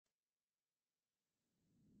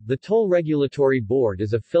The Toll Regulatory Board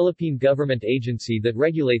is a Philippine government agency that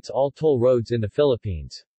regulates all toll roads in the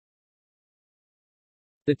Philippines.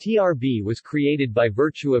 The TRB was created by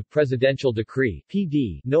virtue of Presidential Decree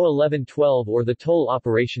PD No. 1112 or the Toll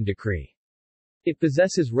Operation Decree. It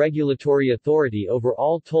possesses regulatory authority over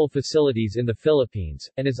all toll facilities in the Philippines,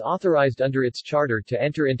 and is authorized under its charter to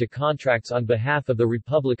enter into contracts on behalf of the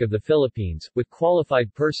Republic of the Philippines, with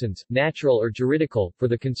qualified persons, natural or juridical, for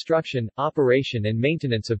the construction, operation and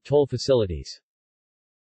maintenance of toll facilities.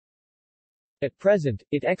 At present,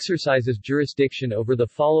 it exercises jurisdiction over the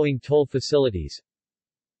following toll facilities: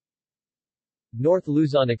 North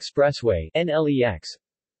Luzon Expressway NLEX,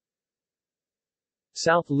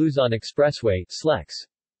 South Luzon Expressway SLEX,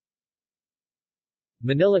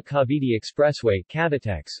 Manila-Cavite Expressway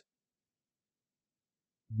Cavitex,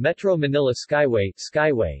 Metro Manila Skyway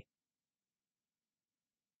Skyway,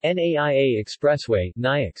 NAIA Expressway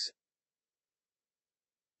NAIX,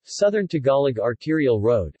 Southern Tagalog Arterial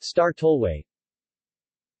Road Star Tollway,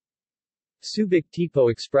 Subic-Tipo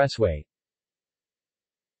Expressway,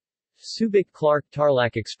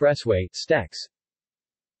 Subic-Clark-Tarlac Expressway STEX,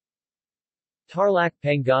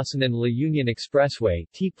 Tarlac-Pangasinan-La Union Expressway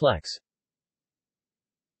TPLEX,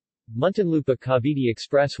 Muntinlupa-Cavite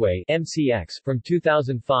Expressway MCX from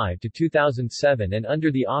 2005 to 2007 and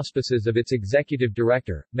under the auspices of its executive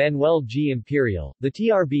director, Manuel G. Imperial, the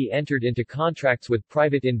TRB entered into contracts with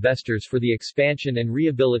private investors for the expansion and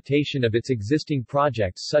rehabilitation of its existing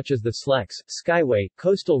projects such as the SLEX, Skyway,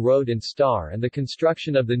 Coastal Road and STAR and the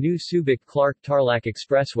construction of the new Subic-Clark-Tarlac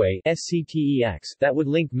Expressway SCTEX that would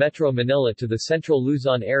link Metro Manila to the Central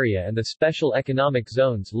Luzon area and the Special Economic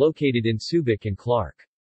Zones located in Subic and Clark.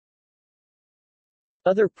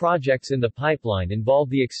 Other projects in the pipeline involve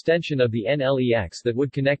the extension of the NLEX that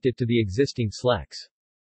would connect it to the existing SLEX.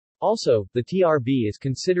 Also, the TRB is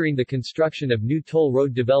considering the construction of new toll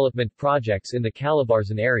road development projects in the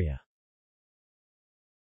Calabarzon area.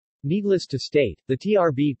 Needless to state, the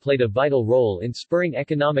TRB played a vital role in spurring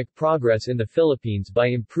economic progress in the Philippines by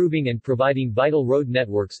improving and providing vital road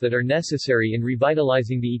networks that are necessary in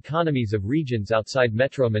revitalizing the economies of regions outside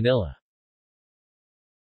Metro Manila.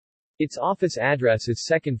 Its office address is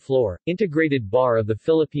 2nd floor, Integrated Bar of the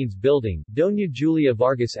Philippines Building, Doña Julia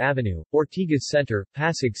Vargas Avenue, Ortigas Center,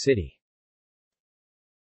 Pasig City.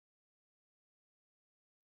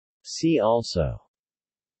 See also: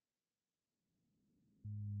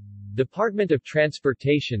 Department of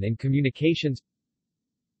Transportation and Communications,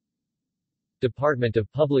 Department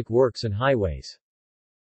of Public Works and Highways.